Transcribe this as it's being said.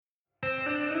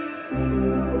Well,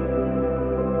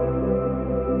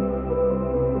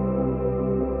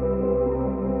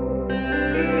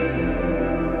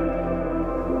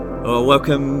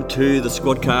 welcome to the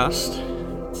Squadcast.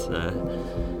 It's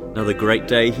another great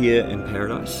day here in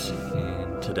Paradise,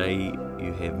 and today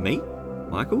you have me,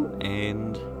 Michael,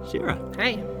 and Sarah.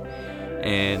 Hey.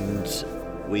 And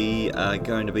we are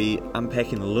going to be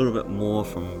unpacking a little bit more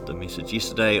from the message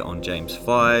yesterday on James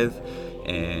 5,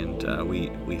 and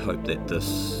we hope that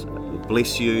this will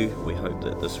bless you. We hope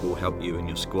that this will help you in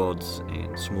your squads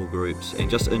and small groups and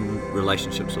just in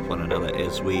relationships with one another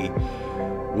as we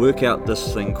work out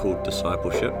this thing called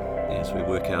discipleship, as we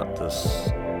work out this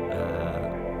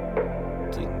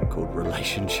thing called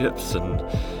relationships and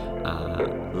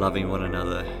loving one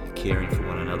another, caring for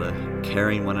one another,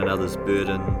 carrying one another's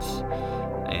burdens,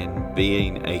 and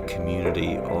being a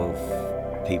community of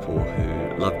people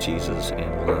who love Jesus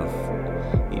and love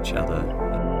each other.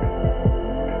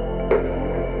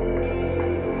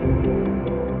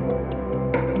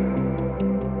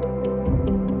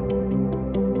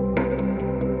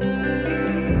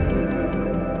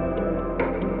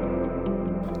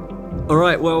 All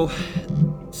right, well,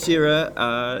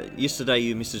 Sarah, yesterday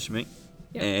you messaged me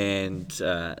and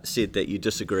said that you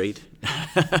disagreed,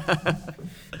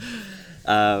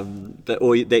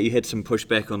 or that you had some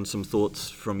pushback on some thoughts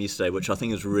from yesterday, which I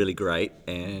think is really great,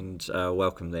 and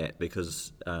welcome that,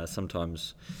 because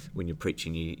sometimes when you're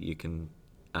preaching you can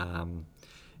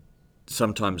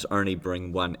sometimes only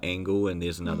bring one angle and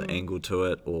there's another angle to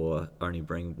it, or only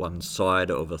bring one side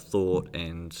of a thought,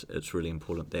 and it's really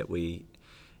important that we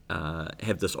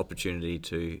have this opportunity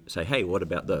to say, hey, what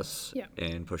about this?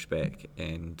 And push back,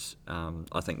 and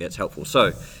I think that's helpful.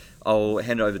 So I'll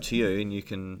hand it over to you, and you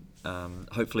can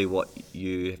hopefully what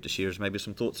you have to share is maybe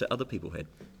some thoughts that other people had.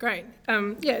 Great.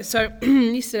 So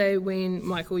yesterday when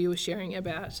Michael, you were sharing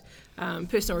about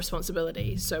personal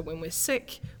responsibility, so when we're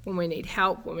sick, when we need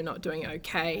help, when we're not doing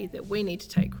okay, that we need to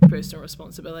take personal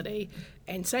responsibility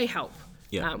and say help.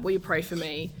 Will you pray for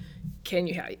me? Can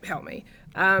you help me?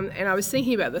 And I was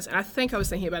thinking about this, and I think I was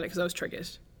thinking about it because I was triggered,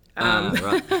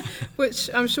 Right. which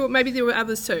I'm sure maybe there were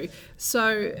others too.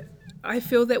 So I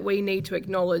feel that we need to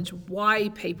acknowledge why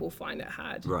people find it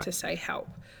hard to say help.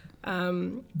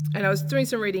 And I was doing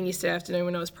some reading yesterday afternoon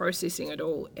when I was processing it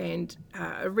all, and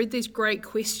I read these great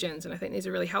questions, and I think these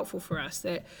are really helpful for us,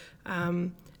 that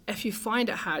if you find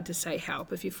it hard to say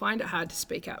help, if you find it hard to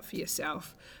speak up for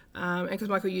yourself, and because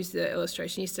Michael used the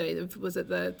illustration yesterday, was it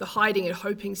the hiding and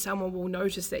hoping someone will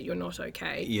notice that you're not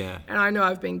okay? Yeah. And I know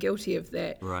I've been guilty of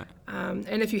that. Right.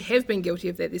 And if you have been guilty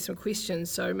of that, there's some questions.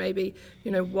 So maybe,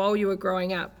 while you were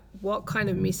growing up, what kind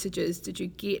of messages did you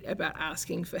get about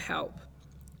asking for help?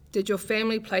 Did your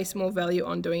family place more value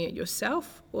on doing it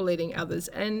yourself or letting others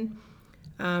in?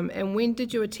 And when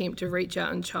did you attempt to reach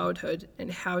out in childhood, and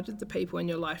how did the people in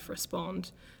your life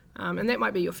respond? And that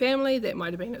might be your family, that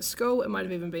might have been at school, it might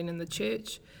have even been in the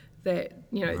church, that,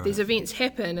 these events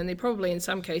happen, and they're probably in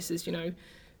some cases,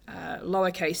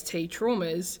 lowercase t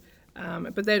traumas,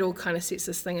 but that all kind of sets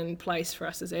this thing in place for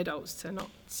us as adults to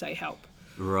not say help.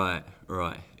 Right,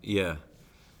 yeah.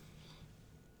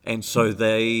 And so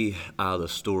they are the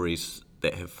stories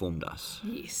that have formed us.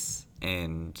 Yes.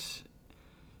 And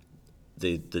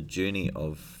the journey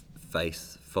of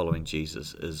faith following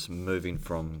Jesus is moving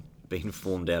from being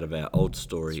formed out of our old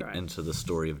story into the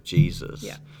story of Jesus.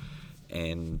 Yeah.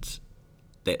 And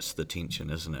that's the tension,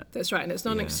 isn't it? That's right, and it's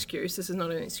not an excuse. This is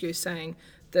not an excuse saying,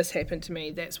 this happened to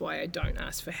me, that's why I don't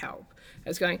ask for help.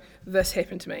 It's going, this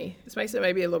happened to me. This makes it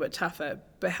maybe a little bit tougher,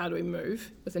 but how do we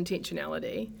move with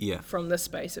intentionality from this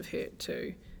space of hurt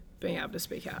to being able to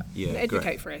speak out and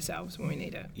advocate for ourselves when we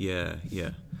need it?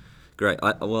 Yeah. Great.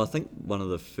 I think one of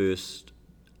the first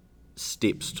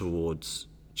steps towards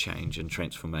change and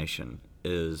transformation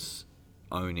is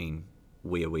owning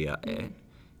where we are at.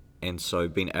 And so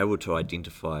being able to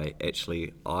identify,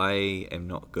 actually, I am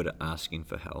not good at asking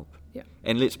for help. Yeah.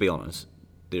 And let's be honest,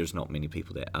 there's not many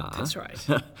people that are. That's right.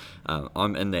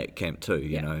 I'm in that camp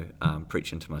too,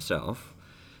 preaching to myself,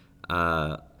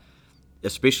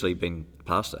 especially being a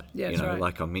pastor. Yeah,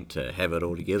 like I'm meant to have it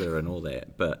all together and all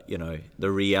that. But,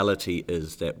 the reality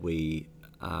is that we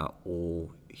are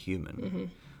all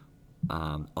human.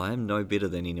 I am no better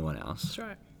than anyone else. That's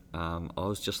right. I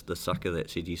was just the sucker that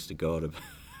said yes to God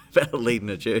about leading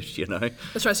a church,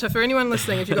 That's right. So for anyone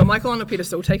listening, if you've got Michael on a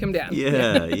pedestal, take him down.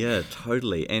 Yeah,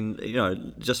 totally.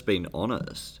 And, just being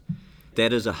honest,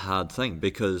 that is a hard thing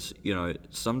because,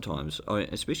 sometimes,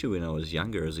 especially when I was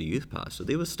younger as a youth pastor,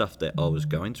 there was stuff that I was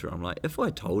going through. I'm like, if I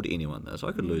told anyone this,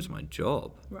 I could lose my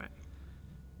job. Right.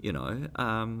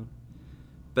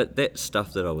 But that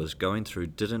stuff that I was going through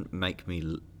didn't make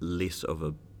me less of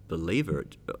a believer.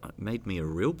 It made me a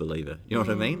real believer. You know what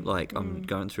I mean? Like, I'm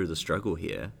going through the struggle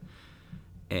here,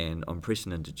 and I'm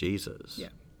pressing into Jesus. Yeah.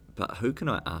 But who can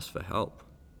I ask for help?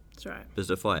 That's right.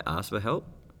 Because if I ask for help,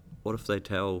 what if they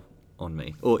tell on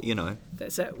me? Or,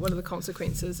 That's it. What are the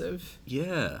consequences of...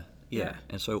 Yeah.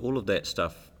 And so all of that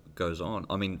stuff goes on.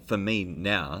 I mean, for me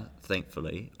now,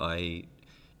 thankfully, I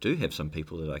do have some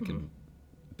people that I can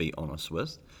be honest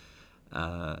with,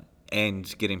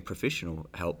 and getting professional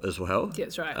help as well.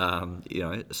 That's right.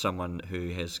 Someone who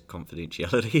has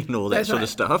confidentiality and all that sort of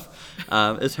stuff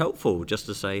is helpful, just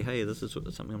to say, hey, this is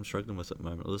something I'm struggling with at the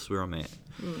moment, or this is where I'm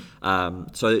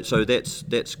at. So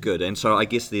that's good. And so I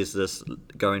guess there's this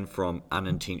going from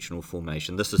unintentional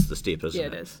formation. This is the step, isn't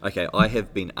it? Yeah, it is. Okay, I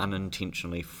have been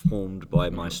unintentionally formed by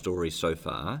my story so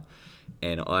far,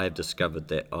 and I have discovered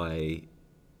that I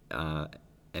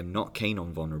am not keen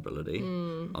on vulnerability.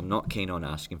 I'm not keen on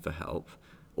asking for help.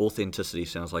 Authenticity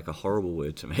sounds like a horrible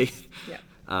word to me.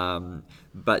 Yeah.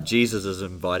 But Jesus is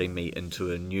inviting me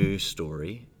into a new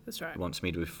story. That's right. He wants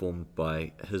me to be formed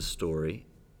by his story,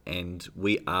 and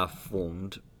we are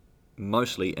formed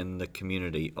mostly in the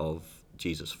community of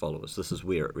Jesus followers. This is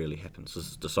where it really happens. This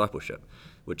is discipleship,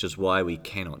 which is why we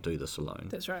cannot do this alone.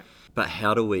 That's right. But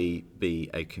how do we be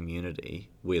a community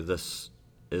where this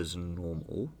is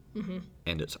normal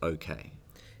and it's okay?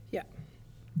 Yeah.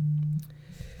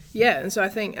 Yeah, and so I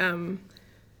think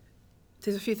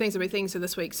there's a few things. So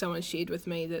this week someone shared with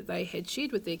me that they had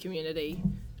shared with their community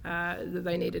that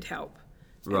they needed help.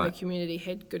 And Right. the community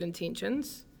had good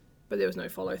intentions, but there was no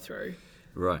follow through.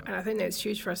 Right. And I think that's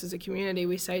huge for us as a community.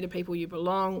 We say to people, you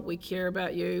belong, we care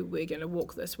about you, we're going to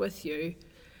walk this with you.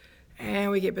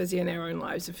 And we get busy in our own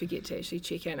lives and forget to actually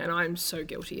check in. And I'm so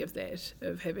guilty of that,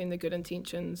 of having the good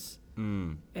intentions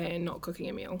and not cooking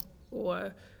a meal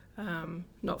or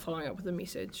not following up with a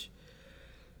message.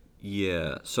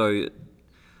 Yeah. So,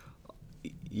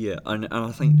 yeah, and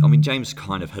I think, James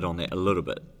kind of hit on that a little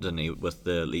bit, didn't he, with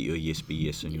the let your yes be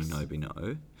yes and your no be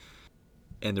no.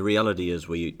 And the reality is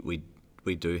we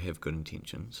do have good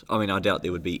intentions. I doubt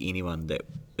there would be anyone that,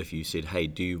 if you said, hey,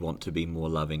 do you want to be more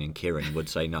loving and caring, would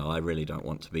say, no, I really don't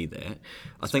want to be that.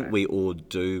 I think we all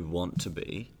do want to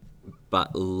be,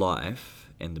 but life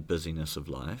and the busyness of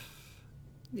life,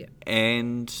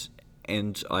 and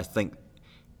I think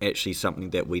actually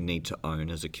something that we need to own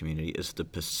as a community is the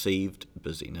perceived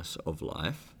busyness of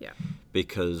life. Yeah.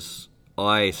 Because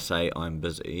I say I'm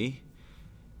busy,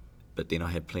 but then I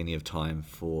have plenty of time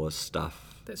for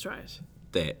stuff That's right.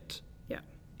 that, Yeah.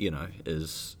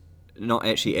 is not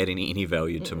actually adding any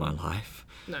value to my life.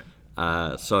 No.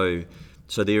 So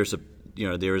there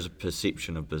is a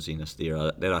perception of busyness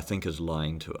there that I think is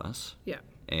lying to us. Yeah.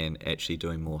 And actually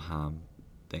doing more harm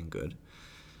than good.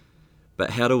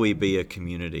 But how do we be a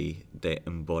community that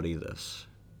embody this,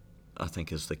 I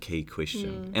think, is the key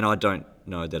question. And I don't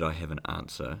know that I have an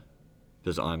answer,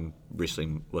 because I'm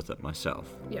wrestling with it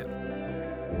myself. Yeah.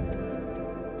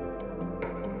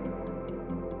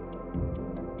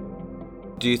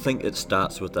 Do you think it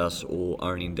starts with us all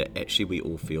owning that actually we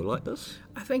all feel like this?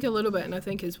 I think a little bit, and I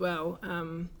think as well,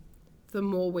 the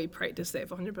more we practice that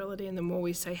vulnerability and the more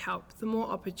we say help, the more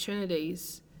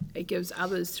opportunities it gives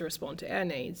others to respond to our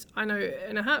needs. I know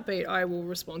in a heartbeat I will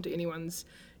respond to anyone's,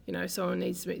 someone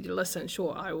needs me to listen,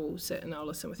 sure, I will sit and I'll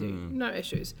listen with you, no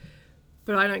issues.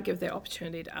 But I don't give that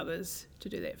opportunity to others to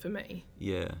do that for me.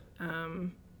 Yeah.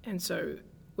 And so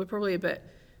we're probably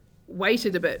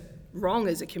weighted a bit wrong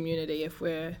as a community if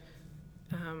we're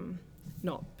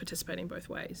not participating both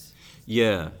ways.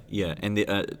 Yeah.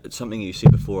 And something you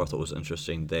said before I thought was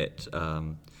interesting, that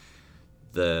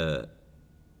the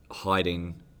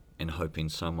hiding and hoping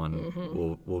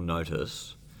someone will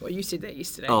notice. Well, you said that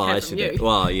yesterday. Oh, I said that.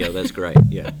 Well, yeah, that's great.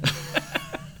 Yeah.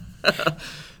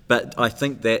 But I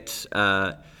think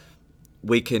that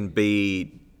we can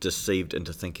be deceived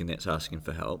into thinking that's asking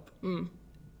for help.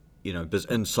 Because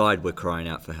inside we're crying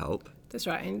out for help. That's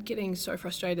right, and getting so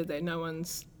frustrated that no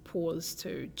one's paused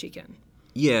to check in.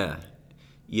 Yeah.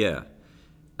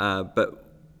 But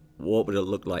what would it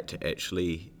look like to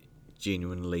actually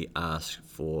genuinely ask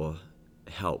for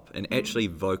help and actually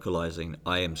vocalizing,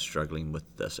 I am struggling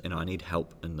with this and I need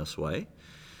help in this way?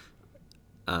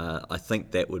 I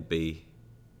think that would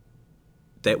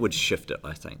shift it,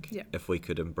 I think, if we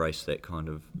could embrace that kind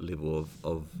of level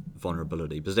of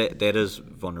vulnerability. Because that is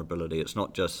vulnerability. It's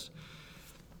not just,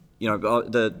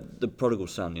 the prodigal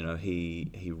son,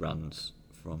 he runs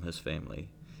from his family.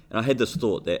 And I had this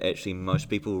thought that actually most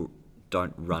people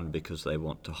don't run because they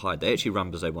want to hide. They actually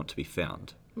run because they want to be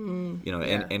found.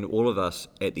 And all of us,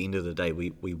 at the end of the day,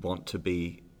 we want to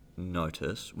be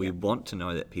notice. We want to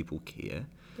know that people care.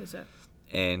 That's it.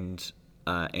 And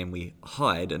we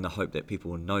hide in the hope that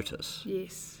people will notice.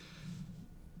 Yes.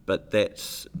 But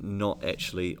that's not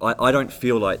actually... I don't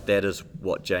feel like that is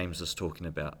what James is talking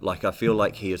about. Like, I feel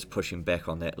like he is pushing back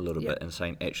on that a little bit and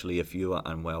saying, actually, if you are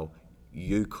unwell,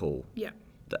 you call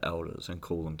the elders and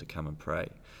call them to come and pray.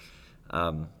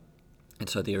 And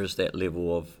so there is that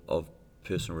level of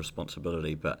personal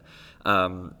responsibility. But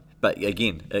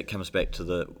again, it comes back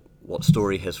to what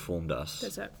story has formed us.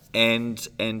 That's it.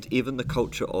 And even the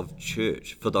culture of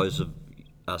church. For those of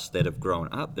us that have grown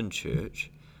up in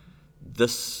church,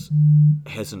 this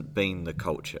hasn't been the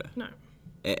culture. No.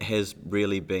 It has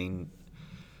really been,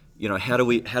 how do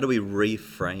we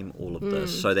reframe all of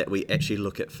this so that we actually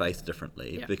look at faith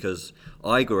differently? Yeah. Because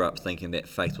I grew up thinking that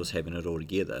faith was having it all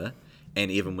together,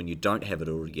 and even when you don't have it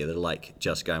all together, like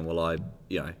just going,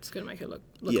 it's going to make it look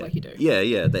like you do.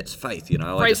 Yeah, that's faith.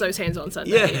 Raise those hands on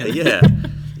Sunday. Yeah.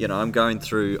 I'm going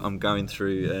through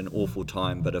an awful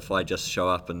time, but if I just show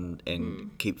up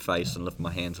and keep face and lift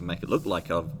my hands and make it look like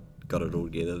I've got it all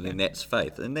together, then that's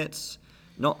faith. And that's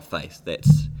not faith.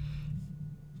 That's,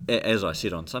 as I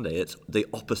said on Sunday, it's the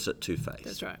opposite to faith.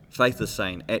 That's right. Faith is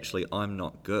saying, actually, I'm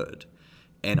not good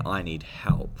and I need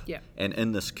help. Yeah. And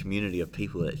in this community of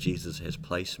people that Jesus has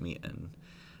placed me in,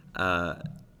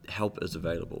 help is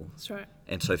available. That's right.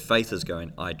 And so faith is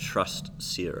going, I trust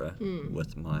Sarah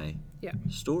with my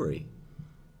story,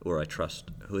 or I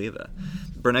trust whoever.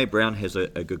 Brene Brown has a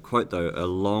good quote, though,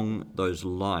 along those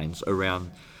lines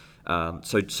around...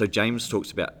 So James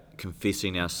talks about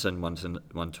confessing our sin one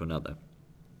to another,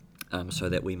 so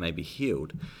that we may be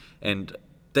healed. And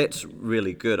that's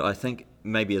really good. I think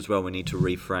maybe as well we need to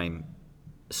reframe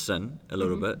sin a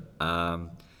little bit,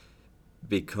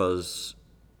 because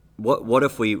what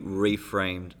if we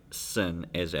reframed sin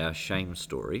as our shame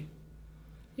story?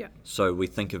 Yeah. So we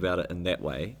think about it in that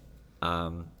way,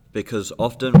 because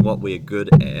often what we're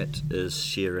good at is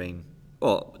sharing...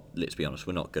 Well, let's be honest,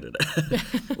 we're not good at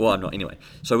it. Well, I'm not anyway.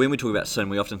 So when we talk about sin,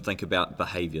 we often think about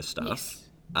behaviour stuff.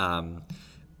 Yes.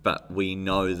 But we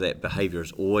know that behaviour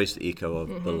is always the echo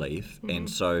of belief. And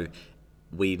so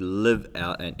we live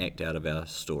out and act out of our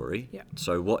story. Yeah.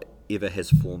 So whatever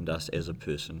has formed us as a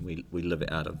person, we live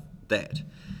out of that.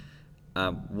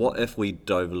 What if we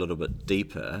dove a little bit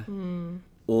deeper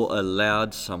or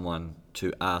allowed someone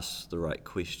to ask the right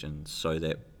questions so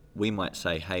that we might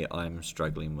say, hey, I'm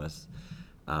struggling with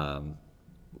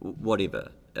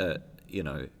whatever, an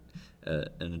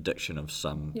addiction of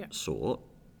some sort.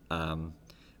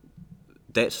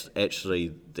 That's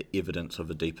actually the evidence of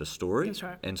a deeper story. That's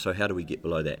right. And so how do we get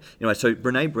below that? Anyway, so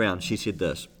Brene Brown, she said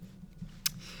this,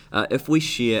 if we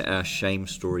share our shame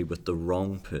story with the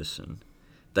wrong person,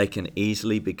 they can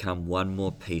easily become one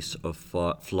more piece of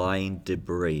flying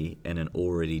debris in an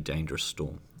already dangerous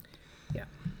storm. Yeah.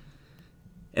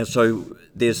 And so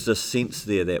there's this sense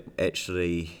there that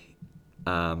actually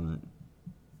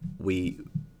we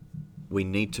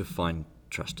need to find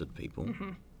trusted people.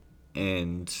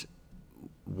 And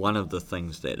one of the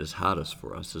things that is hardest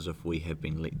for us is if we have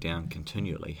been let down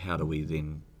continually, how do we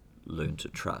then learn to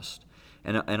trust?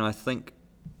 And I think,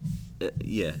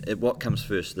 what comes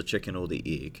first, the chicken or the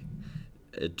egg?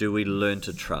 Do we learn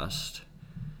to trust,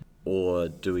 or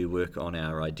do we work on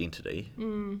our identity?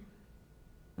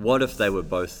 What if they were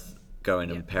both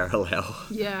going in parallel?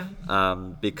 Yeah.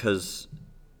 Because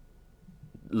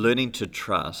learning to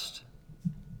trust,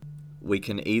 we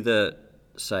can either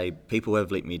say, people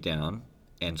have let me down,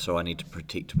 and so I need to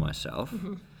protect myself,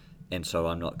 and so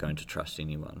I'm not going to trust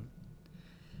anyone.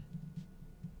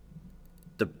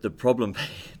 The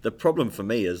problem for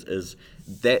me is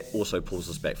that also pulls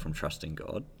us back from trusting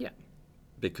God. Yeah.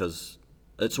 Because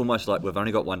it's almost like we've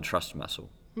only got one trust muscle.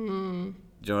 Do you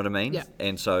know what I mean? Yeah.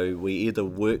 And so we either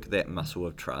work that muscle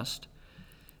of trust,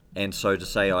 and so to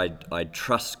say I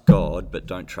trust God but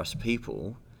don't trust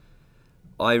people,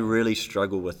 I really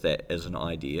struggle with that as an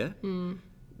idea,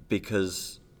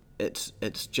 because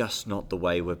it's just not the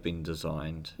way we've been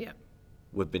designed. Yeah.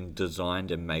 We've been designed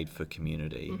and made for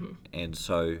community. And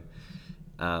so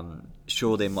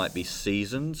sure, there might be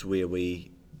seasons where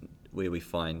we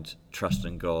find trust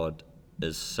in God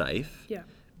is safe. Yeah.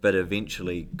 But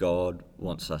eventually God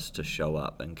wants us to show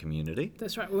up in community.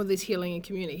 That's right. Well, there's healing in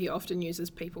community. He often uses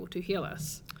people to heal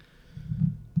us.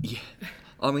 Yeah.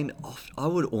 I mean, I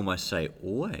would almost say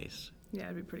always. Yeah,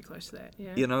 it'd be pretty close to that.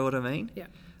 Yeah. You know what I mean? Yeah.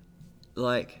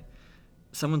 Like,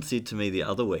 someone said to me the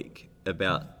other week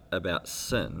about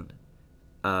sin.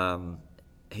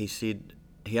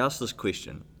 He asked this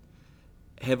question: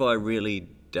 have I really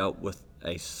dealt with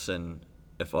a sin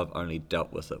if I've only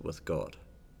dealt with it with God?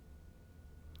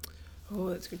 Oh,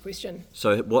 that's a good question.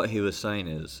 So what he was saying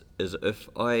is if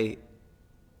I've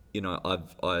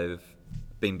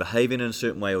been behaving in a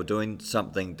certain way or doing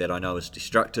something that I know is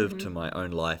destructive to my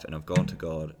own life, and I've gone to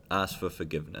God, asked for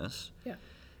forgiveness, Yeah.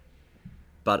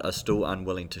 but are still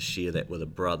unwilling to share that with a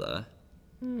brother,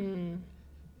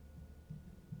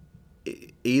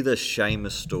 either shame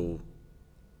has still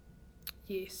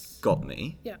Yes. got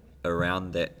me Yeah.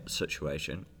 around that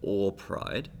situation, or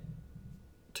pride,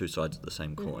 two sides of the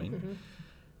same coin,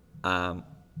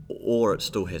 or it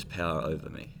still has power over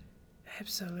me.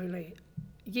 Absolutely.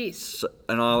 Yes. So,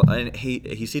 and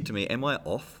he said to me, "Am I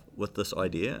off with this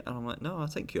idea?" And I'm like, "No, I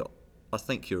think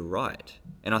you're right."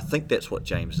 And I think that's what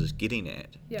James is getting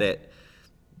at. Yeah.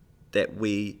 That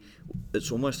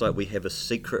it's almost like we have a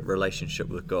secret relationship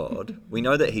with God. We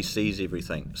know that He sees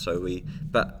everything.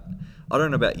 But I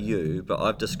don't know about you, but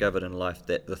I've discovered in life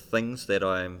that the things that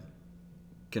I'm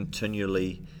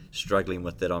continually struggling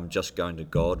with, that I'm just going to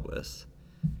God with,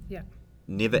 Yeah.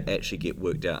 never actually get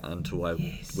worked out until I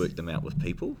Yes. work them out with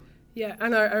people. Yeah,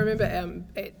 and I remember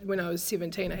when I was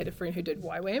 17, I had a friend who did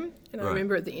YWAM, and I Right.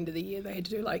 remember at the end of the year they had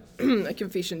to do like a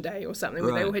confession day or something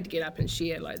where they Right. all had to get up and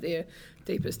share like their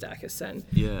deepest, darkest sin.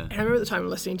 Yeah. And I remember at the time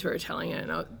listening to her telling it,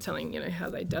 and I was telling how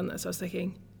they'd done this. I was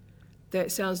thinking, that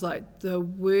sounds like the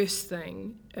worst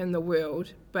thing in the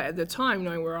world. But at the time,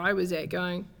 knowing where I was at,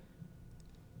 going,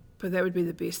 but that would be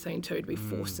the best thing too, to be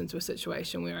forced into a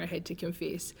situation where I had to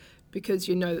confess, because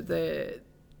that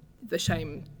the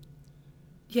shame.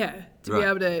 Yeah, to be Right.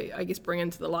 able to, I guess, bring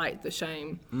into the light the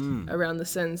shame around the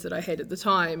sins that I had at the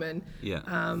time, and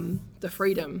the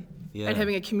freedom, Yeah. and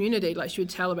having a community. Like, she would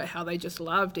tell about how they just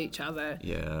loved each other,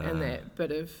 Yeah. and that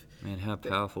bit of, Man, how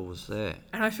powerful was that?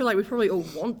 and I feel like we probably all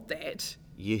want that,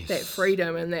 Yes. that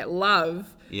freedom and that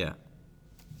love, Yeah.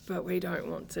 but we don't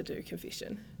want to do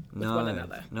confession with No. one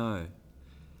another. No.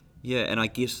 Yeah, and I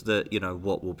guess that,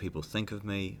 what will people think of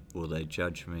me? Will they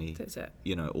judge me? That's it.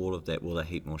 All of that. Will they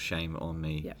heap more shame on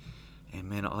me? Yeah. And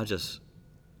man, I just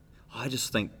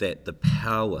think that the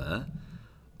power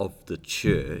of the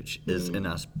church is in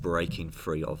us breaking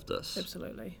free of this.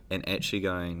 Absolutely. And actually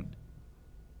going,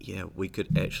 yeah, we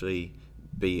could actually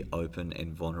be open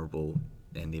and vulnerable,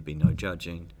 and there'd be no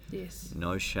judging, Yes.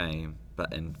 no shame,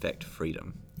 but in fact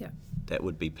freedom. Yeah. That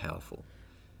would be powerful.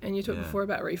 And you talked Yeah. before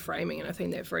about reframing, and I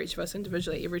think that for each of us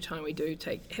individually, every time we do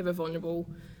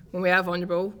when we are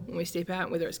vulnerable, when we step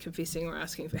out, whether it's confessing or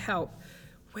asking for help,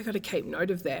 we've got to keep note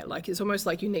of that. Like, it's almost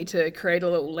like you need to create a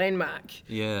little landmark.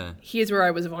 Yeah. Here's where I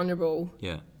was vulnerable.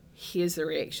 Yeah. Here's the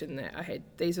reaction that I had.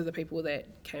 These are the people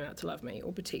that came out to love me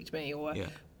or protect me, Yeah.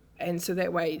 and so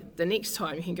that way, the next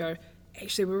time you can go,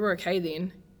 actually, we were okay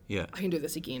then. Yeah. I can do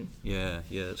this again. Yeah.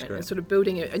 Yeah. That's And great. it's sort of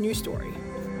building a new story.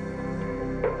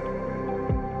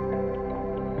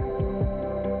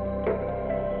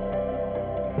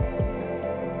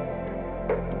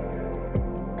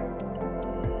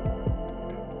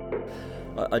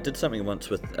 I did something once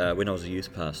with when I was a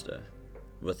youth pastor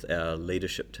with our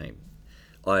leadership team.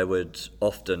 I would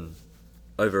often,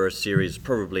 over a series,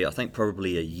 probably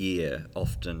a year,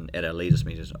 often at our leaders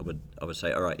meetings, I would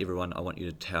say, all right, everyone, I want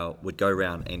you to would go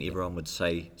around and everyone would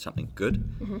say something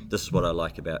good. This is what I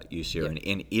like about you, Sarah. Yep.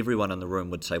 And everyone in the room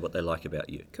would say what they like about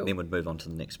you. Cool. Then we'd move on to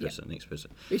the next person, next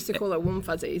person. We used to call it warm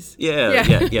fuzzies.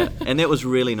 Yeah. And that was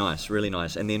really nice, really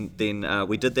nice. And then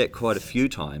we did that quite a few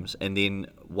times. And then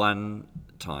one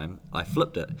time I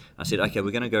flipped it. I said, okay,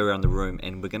 we're going to go around the room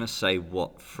and we're going to say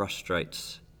what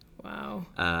frustrates Wow.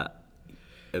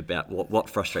 about what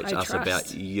frustrates I us trust.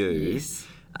 about you. Yes.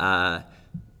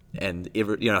 And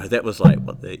that was like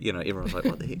everyone was like,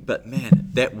 what the heck? But man,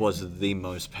 that was the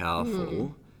most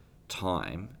powerful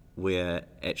time where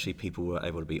actually people were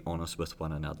able to be honest with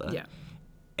one another. Yeah.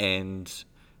 And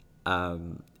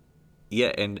and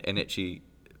actually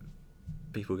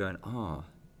people going, oh,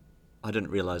 I didn't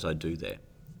realize I do that.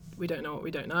 We don't know what we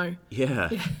don't know. Yeah.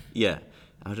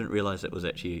 I didn't realize it was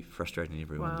actually frustrating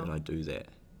everyone Wow. that I do that.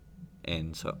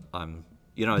 And so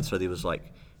so there was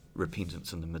like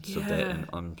repentance in the midst of that, Yeah.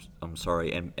 and I'm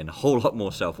sorry, and a whole lot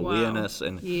more self-awareness, Wow.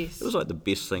 and Yes. it was like the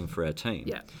best thing for our team.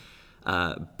 Yeah.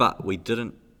 But we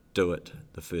didn't do it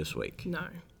the first week. No.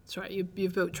 That's right.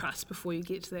 You've built trust before you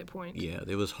get to that point. Yeah,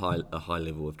 there was a high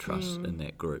level of trust in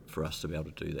that group for us to be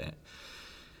able to do that.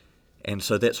 And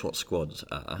so that's what squads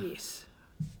are. Yes.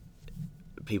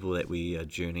 People that we are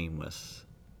journeying with,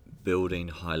 building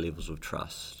high levels of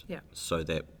trust, Yeah. so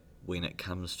that when it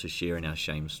comes to sharing our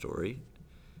shame story,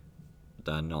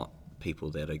 they're not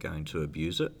people that are going to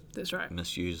abuse it, That's right.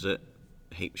 misuse it,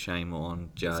 heap shame on,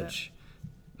 That's judge,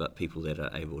 but people that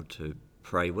are able to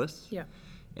pray with Yeah.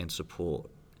 and support.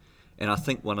 And I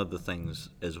think one of the things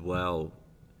as well,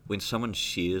 when someone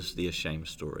shares their shame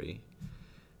story,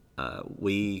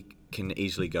 we can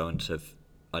easily go into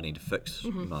I need to fix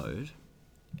mode,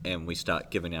 and we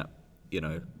start giving out,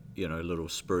 little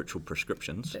spiritual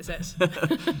prescriptions. That's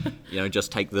it.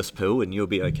 Just take this pill and you'll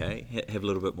be okay. Have a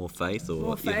little bit more faith.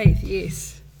 More faith,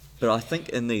 yes. But I think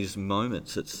in these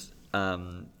moments, it's,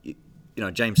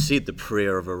 James said the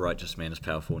prayer of a righteous man is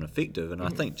powerful and effective, and I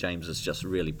think James is just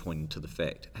really pointing to the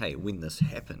fact, hey, when this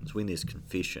happens, when there's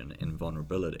confession and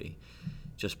vulnerability,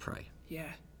 just pray.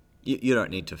 Yeah. You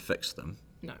don't need to fix them.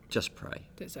 No. Just pray.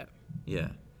 That's it. Yeah.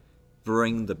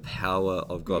 Bring the power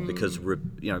of God because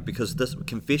this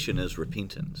confession is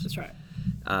repentance. That's right.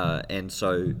 And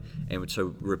so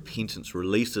repentance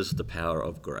releases the power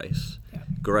of grace. Yeah.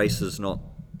 Grace is not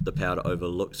the power to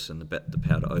overlook sin, the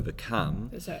power to overcome.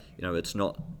 That's it. It's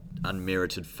not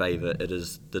unmerited favor. It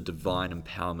is the divine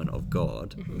empowerment of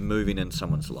God moving in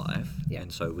someone's life. Yeah.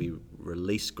 And so we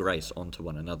release grace onto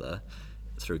one another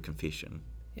through confession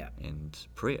and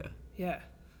prayer. Yeah.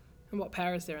 And what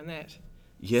power is there in that?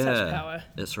 Yeah. Such power.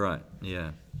 That's right.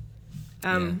 Yeah.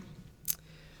 I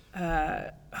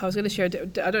was going to share,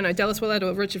 I don't know, Dallas Willard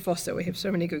or Richard Foster. We have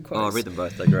so many good quotes. Oh, I read them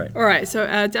both. They're great. All right,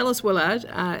 so Dallas Willard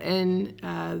in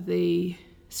The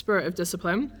Spirit of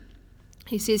Discipline,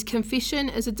 he says, confession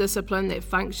is a discipline that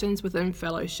functions within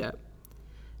fellowship.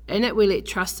 In it, we let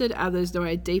trusted others know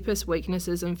our deepest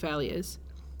weaknesses and failures.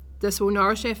 This will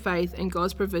nourish our faith in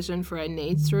God's provision for our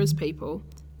needs through his people,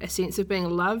 a sense of being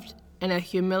loved, and a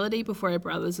humility before our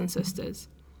brothers and sisters.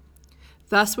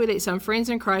 Thus, we let some friends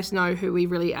in Christ know who we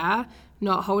really are,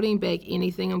 not holding back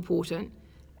anything important,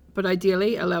 but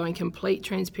ideally allowing complete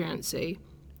transparency.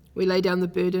 We lay down the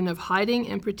burden of hiding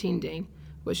and pretending,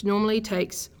 which normally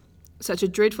takes such a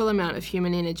dreadful amount of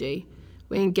human energy.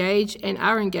 We engage and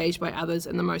are engaged by others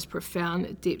in the most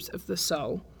profound depths of the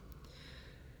soul.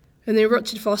 And then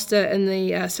Richard Foster in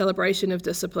the Celebration of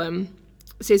Discipline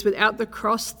says, without the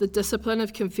cross, the discipline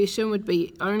of confession would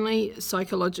be only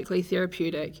psychologically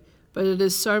therapeutic, but it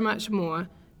is so much more.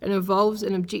 It involves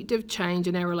an objective change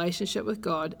in our relationship with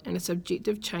God and a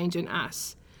subjective change in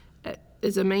us. It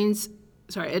is a means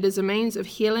of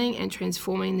healing and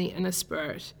transforming the inner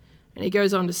spirit. And he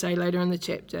goes on to say later in the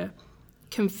chapter,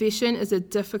 confession is a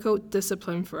difficult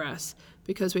discipline for us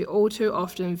because we all too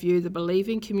often view the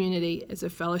believing community as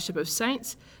a fellowship of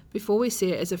saints before we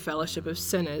see it as a fellowship of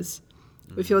sinners.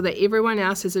 We feel that everyone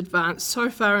else has advanced so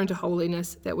far into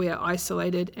holiness that we are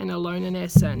isolated and alone in our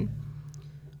sin.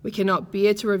 We cannot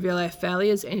bear to reveal our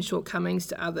failures and shortcomings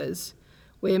to others.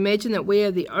 We imagine that we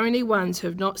are the only ones who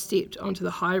have not stepped onto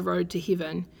the high road to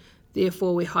heaven.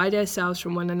 Therefore, we hide ourselves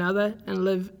from one another and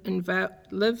live in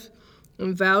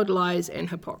vowed lies and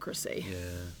hypocrisy. Yeah.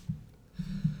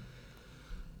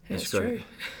 That's true.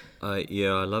 I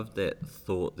love that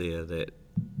thought there that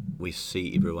we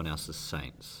see everyone else as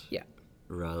saints. Yeah.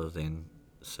 Rather than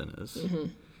sinners.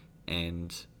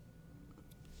 And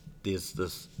there's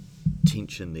this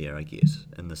tension there, I guess,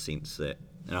 in the sense that,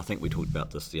 and I think we talked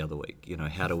about this the other week,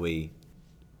 how do we,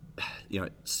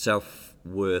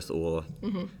 self-worth or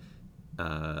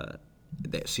that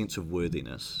sense of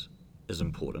worthiness is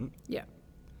important. Yeah.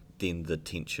 Then the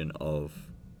tension of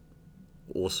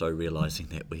also realising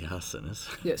that we are sinners.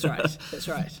 That's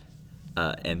right.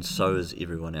 And so is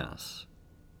everyone else.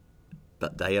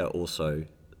 But they are also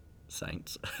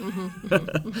saints.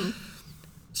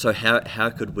 So how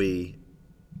could we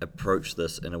approach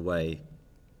this in a way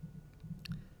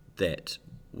that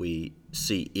we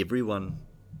see everyone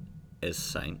as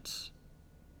saints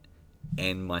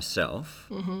and myself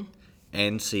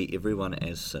and see everyone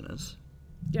as sinners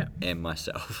and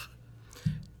myself?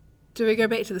 Do we go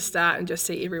back to the start and just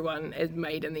see everyone as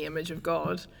made in the image of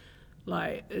God?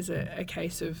 Like, is it a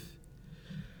case of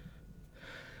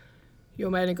you're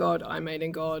made in God, I'm made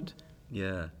in God?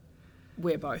 Yeah.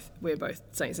 We're both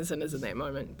saints and sinners in that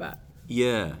moment, but...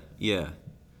 Yeah,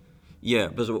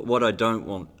 because what I don't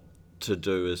want to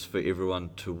do is for everyone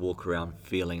to walk around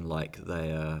feeling like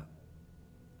they are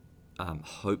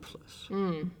hopeless,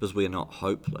 because we're not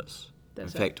hopeless. In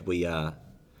fact, we are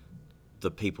the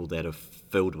people that are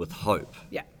filled with hope.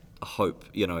 Yeah. Hope,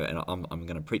 and I'm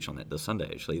going to preach on that this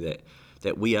Sunday, actually,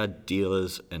 that we are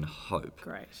dealers in hope.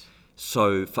 Great.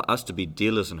 So for us to be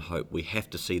dealers in hope, we have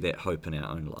to see that hope in our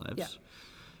own lives.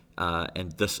 Yeah.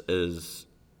 And this is,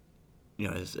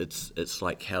 it's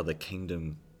like how the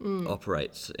kingdom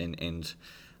operates, and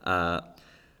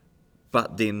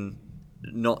but then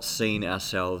not seeing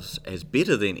ourselves as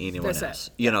better than anyone else.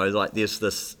 Like there's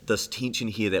this tension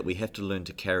here that we have to learn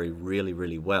to carry really,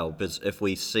 really well. Because if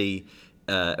we see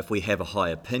if we have a high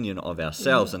opinion of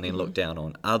ourselves and then look down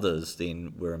on others,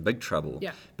 then we're in big trouble.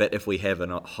 Yeah. But if we have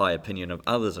a high opinion of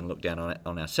others and look down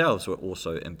on ourselves, we're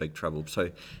also in big trouble.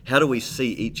 So how do we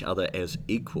see each other as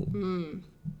equal?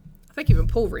 I think even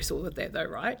Paul wrestled with that though,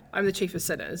 right? I'm the chief of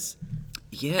sinners.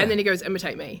 Yeah. And then he goes,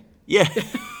 imitate me. Yeah.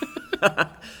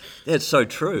 That's so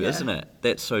true, Yeah. isn't it?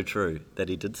 That's so true that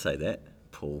he did say that,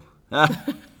 Paul.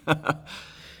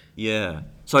 Yeah.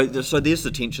 So there's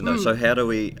the tension though. So how do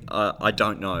we? I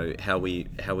don't know how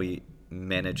we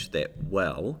manage that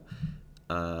well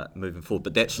moving forward.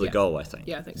 But that's the goal, I think.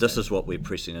 Yeah, I think this so. is what we're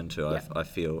pressing into. Yeah. I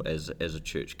feel as a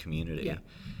church community. Yeah.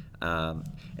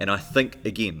 And I think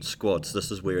again, squads. This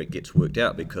is where it gets worked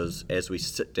out, because as we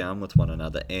sit down with one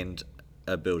another and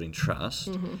are building trust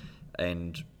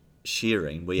and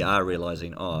sharing, we are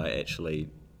realizing, actually,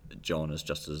 John is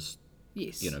just as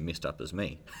Yes. messed up as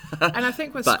me. And I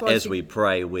think with But squads, as we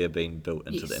pray, we're being built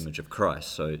into the Yes. image of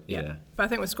Christ. So yeah, But I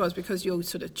think with squads, because you're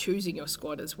sort of choosing your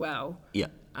squad as well, yeah,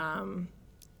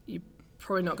 you're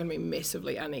probably not going to be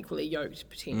massively unequally yoked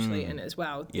potentially in as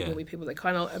well. Yeah. There will be people that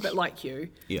kind of a bit like you,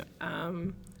 yeah,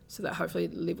 so that hopefully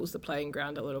levels the playing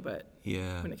ground a little bit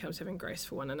yeah, when it comes to having grace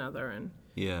for one another. And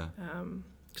yeah,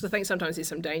 because I think sometimes there's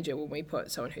some danger when we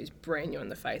put someone who's brand new in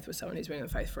the faith with someone who's been in the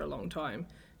faith for a long time.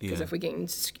 Because Yeah. if we're getting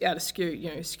out of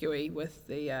skewy with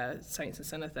the saints and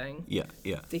sinner thing, yeah,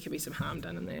 yeah. there could be some harm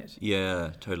done in that.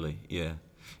 Yeah, totally. Yeah.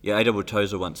 Yeah, A.W.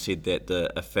 Tozer once said that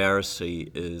a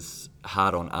Pharisee is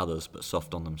hard on others but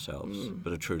soft on themselves.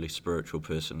 But a truly spiritual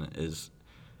person is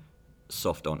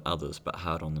soft on others but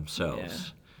hard on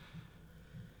themselves.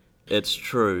 It's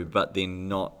true, but then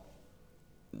not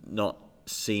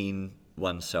seeing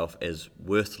oneself as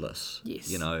worthless.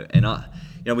 Yes. And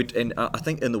I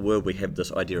think in the world we have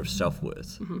this idea of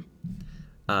self-worth.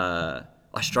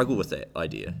 I struggle with that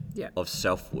idea of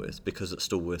self-worth, because it's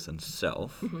still worth in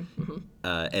self.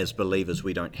 As believers,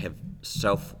 we don't have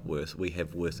self-worth, we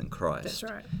have worth in Christ. That's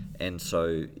right. And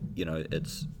so,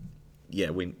 it's,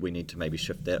 we need to maybe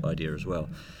shift that idea as well.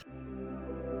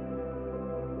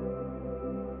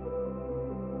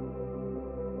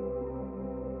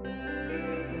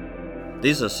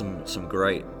 These are some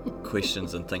great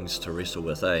questions and things to wrestle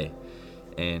with, eh?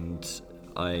 And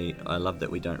I love that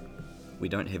we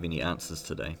don't have any answers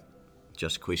today,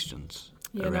 just questions.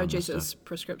 Yeah, around no this Jesus stuff.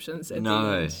 prescriptions at the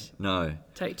No, end. no,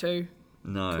 Take 2.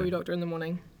 no. Call your doctor in the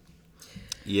morning.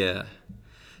 Yeah.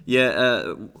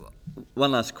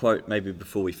 One last quote, maybe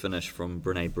before we finish, from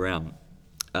Brené Brown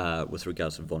with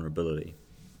regards to vulnerability.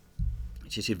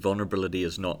 She said, "Vulnerability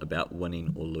is not about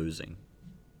winning or losing.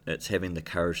 It's having the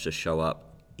courage to show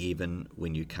up even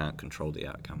when you can't control the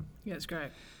outcome." Yeah, it's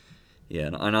great. Yeah,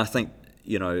 and I think,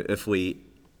 if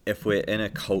we're in a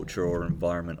culture or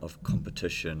environment of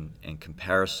competition and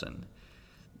comparison,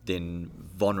 then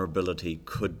vulnerability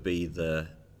could be the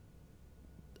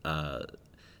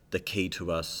key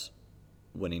to us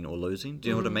winning or losing. Do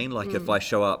you know what I mean? Like if I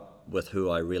show up with who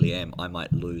I really am, I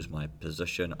might lose my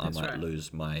position, That's I might right.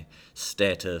 lose my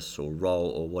status or role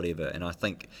or whatever. And I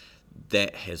think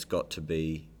that has got to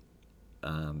be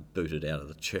booted out of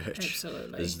the church.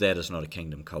 Absolutely. That is not a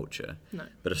kingdom culture. No.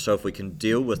 But if we can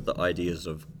deal with the ideas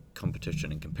of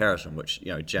competition and comparison, which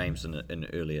James in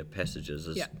earlier passages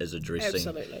is addressing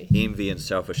Absolutely. envy and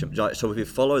selfishness. So if we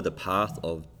follow the path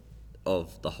of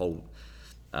the whole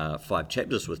 5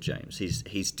 chapters with James,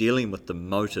 he's dealing with the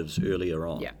motives earlier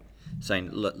on. Yeah. Saying,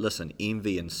 listen,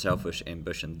 envy and selfish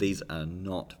ambition, these are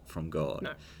not from God.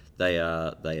 No. They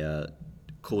are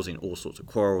causing all sorts of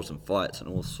quarrels and fights and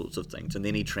all sorts of things. And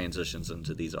then he transitions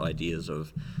into these ideas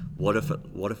of what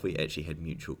if we actually had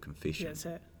mutual confession That's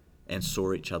it. and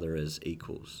saw each other as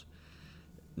equals,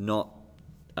 not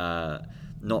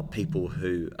people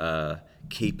who are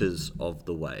keepers of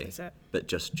the way, That's it. but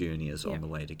just journeyers Yeah. on the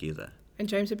way together. And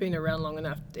James had been around long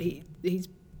enough. He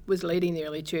was leading the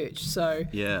early church, so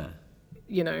Yeah,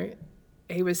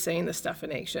 he was seeing this stuff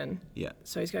in action. yeah,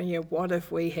 So he's going, what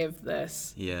if we have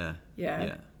this? yeah,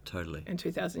 Yeah. totally. And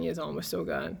 2,000 years on, we're still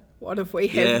going, what if we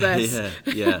have this?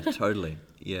 Yeah, totally.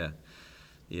 Yeah.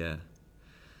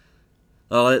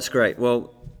 Oh, that's great.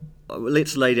 Well,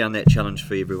 let's lay down that challenge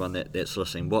for everyone that's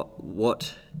listening.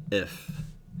 What if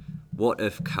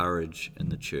courage in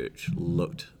the church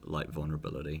looked like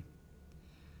vulnerability,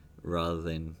 rather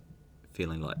than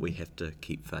feeling like we have to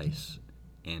keep face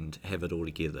and have it all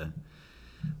together?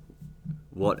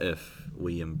 What if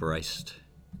we embraced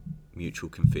mutual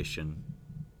confession,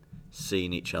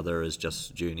 seeing each other as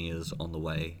just journeyers on the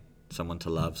way, someone to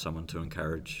love, someone to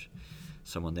encourage,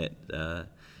 someone that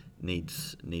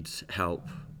needs help,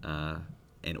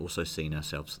 and also seeing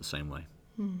ourselves the same way,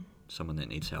 someone that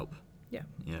needs help. Yeah,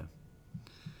 Yeah.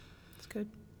 it's Good.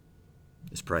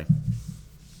 Let's pray.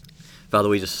 Father,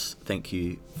 we just thank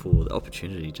you for the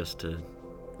opportunity just to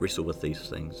wrestle with these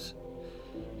things.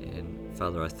 And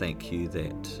Father, I thank you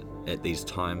that at these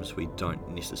times we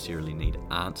don't necessarily need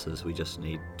answers, we just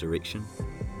need direction.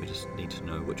 We just need to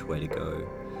know which way to go.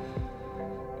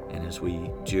 And as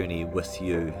we journey with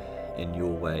you in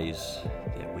your ways,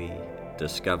 that we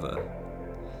discover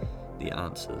the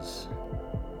answers.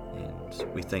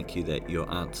 And we thank you that your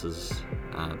answers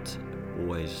aren't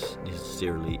always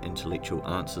necessarily intellectual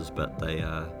answers, but they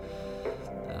are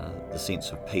the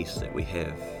sense of peace that we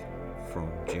have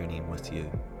from journeying with you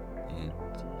and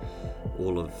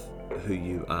all of who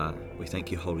you are. We thank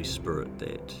you, Holy Spirit,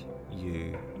 that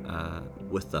you are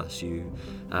with us, you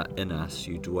are in us,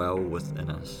 you dwell within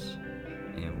us,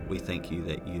 and we thank you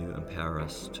that you empower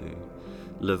us to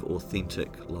live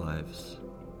authentic lives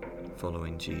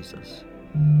following Jesus.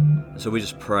 So we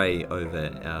just pray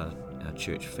over our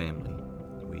church family.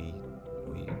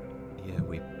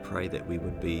 We pray that we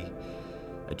would be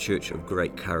a church of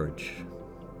great courage,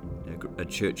 a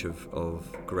church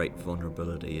of great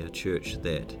vulnerability, a church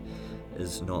that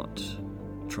is not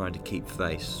trying to keep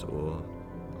face or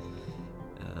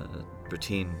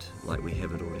pretend like we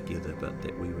have it all together, but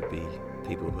that we would be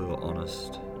people who are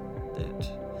honest, that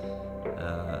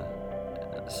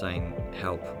are saying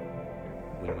help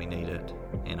when we need it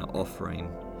and are offering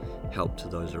help to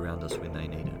those around us when they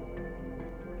need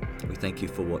it. We thank you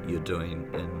for what you're doing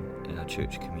in our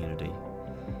church community,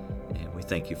 and we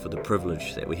thank you for the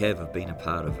privilege that we have of being a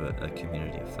part of a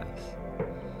community of faith.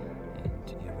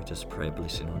 And we just pray a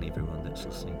blessing on everyone that's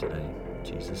listening today. In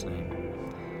Jesus' name,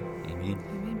 amen.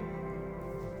 Amen.